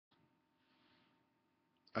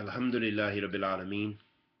Alhamdulillahi Rabbil Alameen.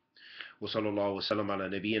 Wa sallallahu wa sallam ala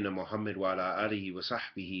nabiyyina Muhammad wa ala alihi wa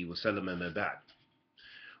sahbihi wa sallam ma ba'd.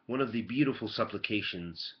 One of the beautiful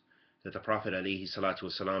supplications that the Prophet alayhi salatu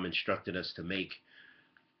wasalam instructed us to make,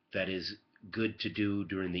 that is good to do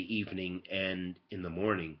during the evening and in the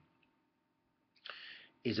morning,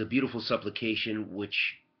 is a beautiful supplication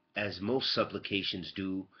which, as most supplications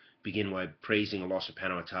do, begin by praising Allah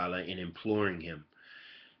subhanahu wa ta'ala and imploring Him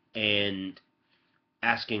and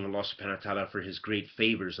asking Allah subhanahu wa ta'ala for His great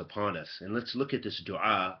favors upon us. And let's look at this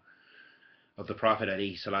dua of the Prophet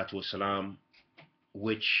alayhi salatu wasalam,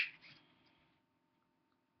 which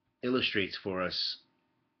illustrates for us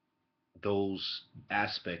those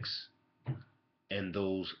aspects and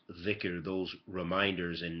those dhikr, those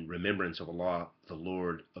reminders and remembrance of Allah, the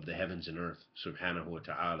Lord of the heavens and earth, subhanahu wa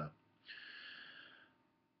ta'ala.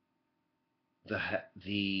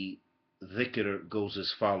 The dhikr goes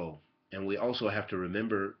as follow, and we also have to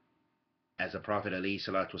remember, as the Prophet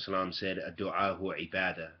ﷺ said, ad-du'a huwa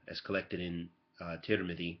ibadah, as collected in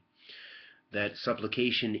Tirmidhi, that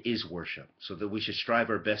supplication is worship, so that we should strive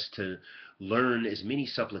our best to learn as many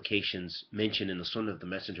supplications mentioned in the Sunnah of the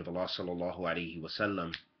Messenger of Allah sallallahu alaihi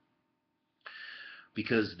wasallam,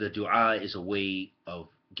 because the dua is a way of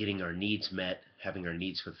getting our needs met, having our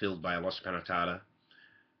needs fulfilled by Allah subhanahu wa ta'ala,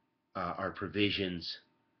 our provisions,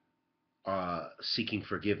 seeking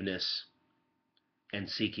forgiveness, and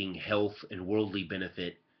seeking health and worldly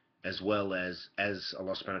benefit, as well as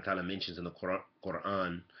Allah subhanahu wa ta'ala mentions in the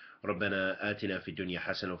Quran, رَبَّنَا آتِنَا فِي الدُّنْيَا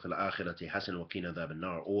حَسَنَةً وَفِي الْآخِرَةِ حَسَنَةً وَقِنَا عَذَابَ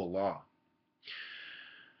النَّارِ. O Allah,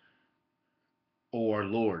 O our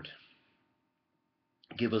Lord,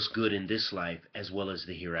 give us good in this life as well as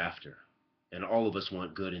the hereafter. And all of us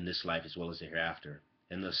want good in this life as well as the hereafter.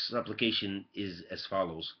 And the supplication is as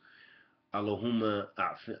follows: Allahumma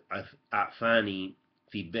a'fani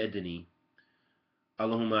fi badani,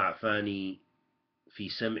 Allahumma a'fani fi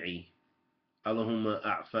sam'i, Allahumma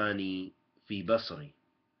a'fani fi basri,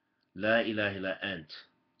 la ilaha illa ant,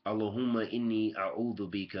 Allahumma inni a'udhu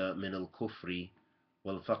bika min al-kufri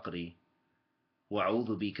wal-faqri, wa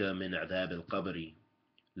a'udhu bika min adhab al-qabri,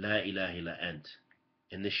 la ilaha illa ant.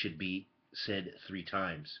 And this should be said 3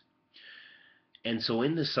 times. And so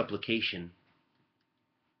in this supplication,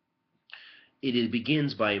 it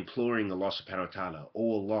begins by imploring Allah subhanahu wa ta'ala,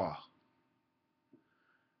 O Allah,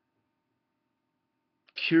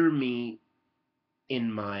 cure me in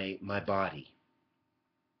my body.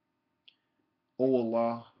 O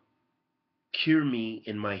Allah, cure me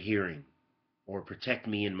in my hearing, or protect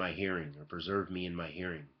me in my hearing, or preserve me in my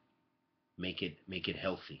hearing. Make it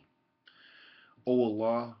healthy. O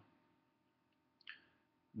Allah,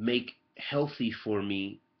 make healthy for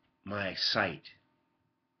me my sight.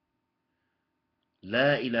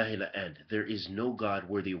 La ilaha illa ant. There is no God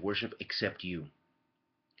worthy of worship except you.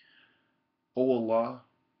 O Allah,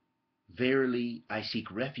 verily I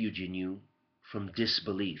seek refuge in you from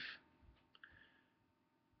disbelief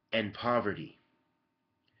and poverty,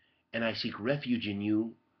 and I seek refuge in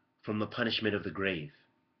you from the punishment of the grave.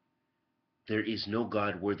 There is no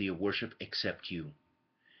God worthy of worship except you.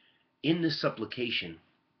 In this supplication,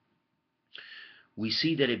 we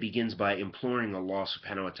see that it begins by imploring Allah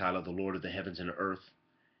subhanahu wa ta'ala, the Lord of the heavens and earth,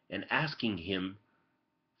 and asking Him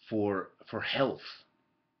for health,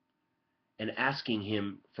 and asking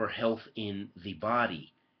Him for health in the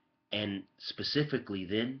body, and specifically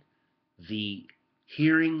then the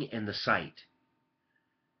hearing and the sight.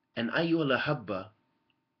 And ayyuhal ahabba,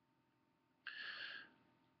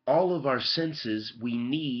 all of our senses we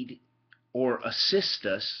need or assist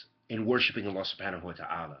us in worshiping Allah subhanahu wa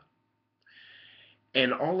ta'ala.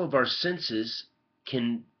 And all of our senses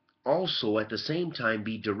can also at the same time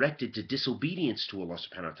be directed to disobedience to Allah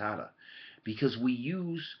subhanahu wa ta'ala, because we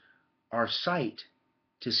use our sight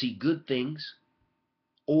to see good things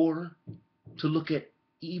or to look at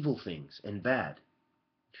evil things and bad.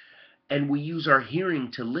 And we use our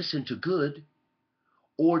hearing to listen to good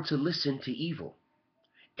or to listen to evil.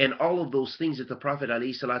 And all of those things that the Prophet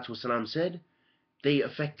ﷺ said, they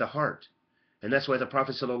affect the heart. And that's why the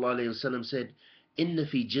Prophet ﷺ said, إِنَّ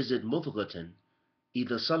فِي جِزَدْ مُضْغَةً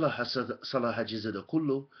إِذَا صَلَحَ صَلَحَ جِزَدَ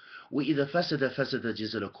كُلُّ وَإِذَا فَسَدَ فَسَدَ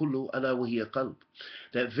جِزَدَ كُلُّ أَلَا وَهِيَ قَلْبٌ.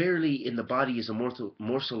 That verily in the body is a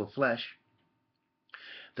morsel of flesh,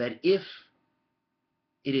 that if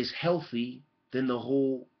it is healthy, then the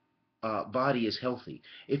whole body is healthy.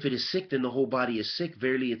 If it is sick, then the whole body is sick.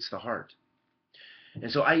 Verily it's the heart.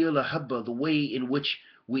 And so ayyul habba, the way in which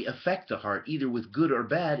we affect the heart, either with good or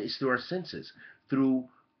bad, is through our senses, through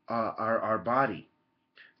our body,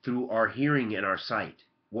 through our hearing and our sight,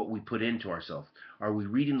 what we put into ourselves. Are we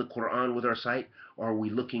reading the Quran with our sight, or are we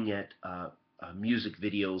looking at music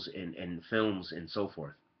videos and films and so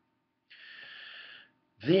forth.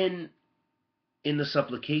 Then in the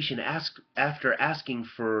supplication, after asking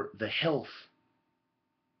for the health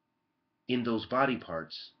in those body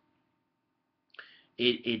parts,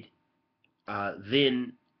 it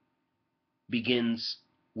then begins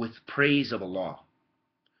with praise of Allah,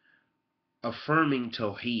 affirming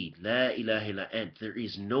Tawheed, La ilaha illa ant, there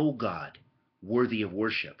is no God worthy of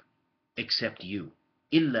worship except you.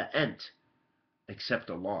 Illa ant, except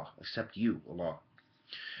Allah, except you, Allah.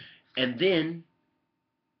 And then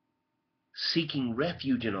seeking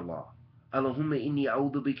refuge in Allah. Allahumma inni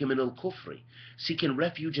a'udhu bika min al-kufri. Seeking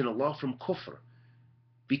refuge in Allah from kufr.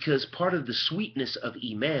 Because part of the sweetness of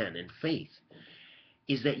Iman and faith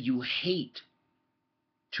is that you hate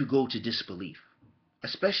to go to disbelief.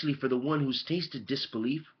 Especially for the one who's tasted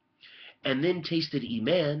disbelief and then tasted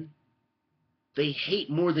Iman, they hate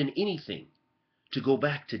more than anything to go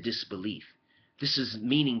back to disbelief. This is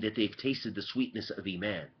meaning that they've tasted the sweetness of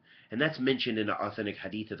Iman. And that's mentioned in the authentic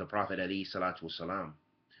hadith of the Prophet ﷺ.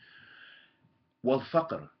 Wal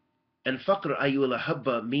faqr. And faqr ayyul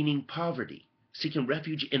habba, meaning poverty. Seeking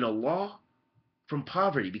refuge in Allah from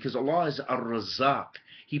poverty, because Allah is ar-Razzaq.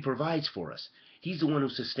 He provides for us. He's the one who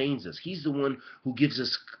sustains us. He's the one who gives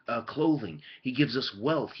us clothing. He gives us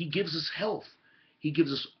wealth. He gives us health. He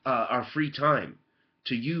gives us our free time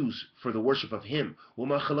to use for the worship of Him.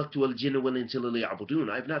 وَمَا خَلَقْتُ الْجِنَّ وَالْإِنسَ إِلَّا لِيَعْبُدُونَ.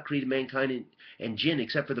 I have not created mankind and jinn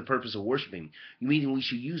except for the purpose of worshiping. Meaning we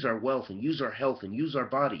should use our wealth and use our health and use our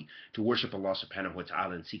body to worship Allah subhanahu wa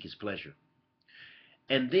ta'ala and seek His pleasure.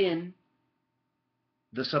 And then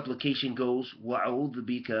the supplication goes, وَأَعُوذُ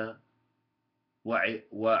بِكَ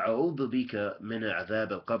مِنَ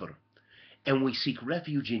عَذَابِ الْقَبْرِ. And we seek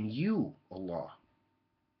refuge in you, Allah,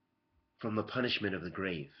 from the punishment of the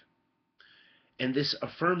grave. And this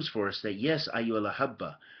affirms for us that yes, ayyuhal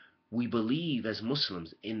habba, we believe as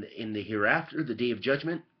Muslims in the hereafter, the day of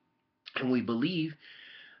judgment, and we believe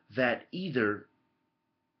that either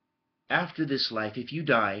after this life, if you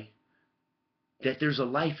die, that there's a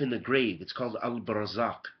life in the grave. It's called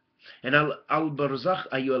al-barzakh. And al-barzakh,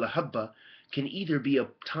 ayyuhal habba, can either be a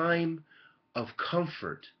time of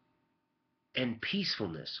comfort and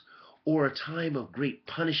peacefulness or a time of great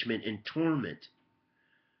punishment and torment.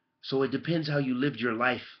 So it depends how you lived your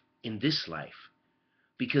life in this life.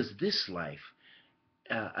 Because this life,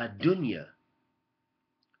 ad-dunya,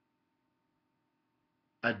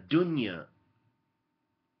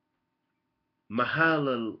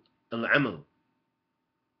 mahal al-amal,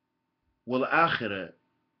 wal-akhirah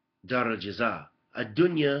dar al-jaza.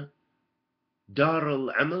 Ad-dunya dar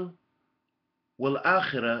al-amal,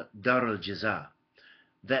 wal-akhirah dar al-jaza.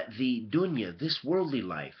 That the dunya, this worldly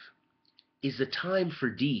life, is the time for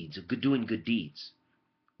deeds, of doing good deeds,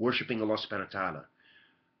 worshipping Allah subhanahu wa ta'ala,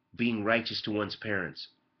 being righteous to one's parents,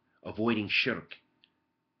 avoiding shirk,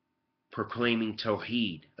 proclaiming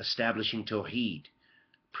tawheed, establishing tawheed,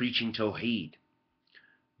 preaching tawheed,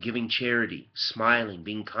 giving charity, smiling,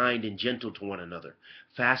 being kind and gentle to one another,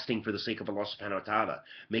 fasting for the sake of Allah subhanahu wa ta'ala,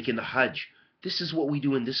 making the hajj. This is what we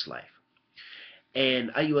do in this life.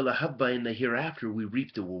 And ayyuhal habba, in the hereafter, we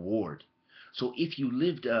reap the reward. So if you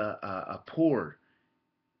lived a poor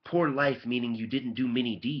life, meaning you didn't do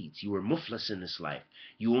many deeds, you were muflis in this life,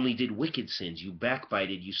 you only did wicked sins, you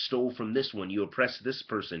backbited, you stole from this one, you oppressed this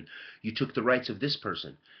person, you took the rights of this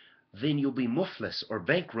person, then you'll be muflis or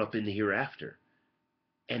bankrupt in the hereafter.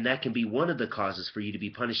 And that can be one of the causes for you to be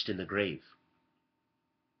punished in the grave.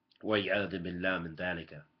 وَيَعَذِ بِاللَّهِ مِنْ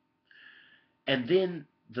ذَلِكَ. And then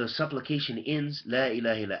the supplication ends, La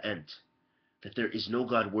ilaha illa ant, that there is no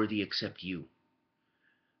God worthy except you.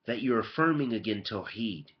 That you're affirming again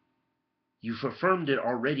Tawheed. You've affirmed it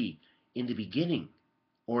already in the beginning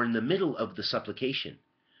or in the middle of the supplication.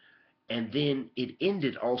 And then it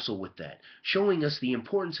ended also with that, showing us the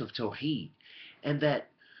importance of Tawheed, and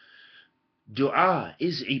that dua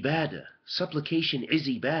is ibadah, supplication is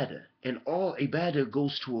ibadah, and all ibadah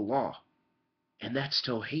goes to Allah. And that's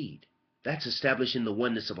Tawheed. That's establishing the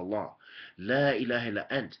oneness of Allah. La ilaha illa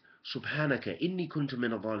ant. Subhanaka inni kuntu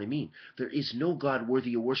min al-zalimin. There is no God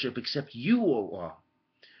worthy of worship except you, O Allah.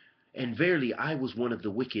 And verily I was one of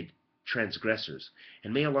the wicked transgressors.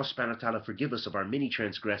 And may Allah subhanahu wa ta'ala forgive us of our many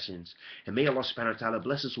transgressions. And may Allah subhanahu wa ta'ala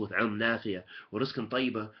bless us with ilm nafi'ah, wa rizqan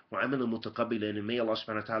tayyiba, wa amalan mutaqabbilan. And may Allah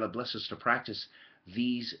subhanahu wa ta'ala bless us to practice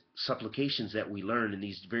these supplications that we learn, in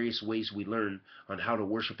these various ways we learn on how to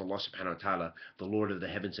worship Allah subhanahu wa ta'ala, the Lord of the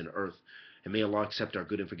heavens and earth. And may Allah accept our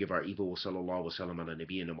good and forgive our evil. Wa sallallahu wa sallam ala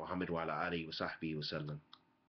nabiyyina Muhammad wa ala alihi wa sahbihi wa sallam.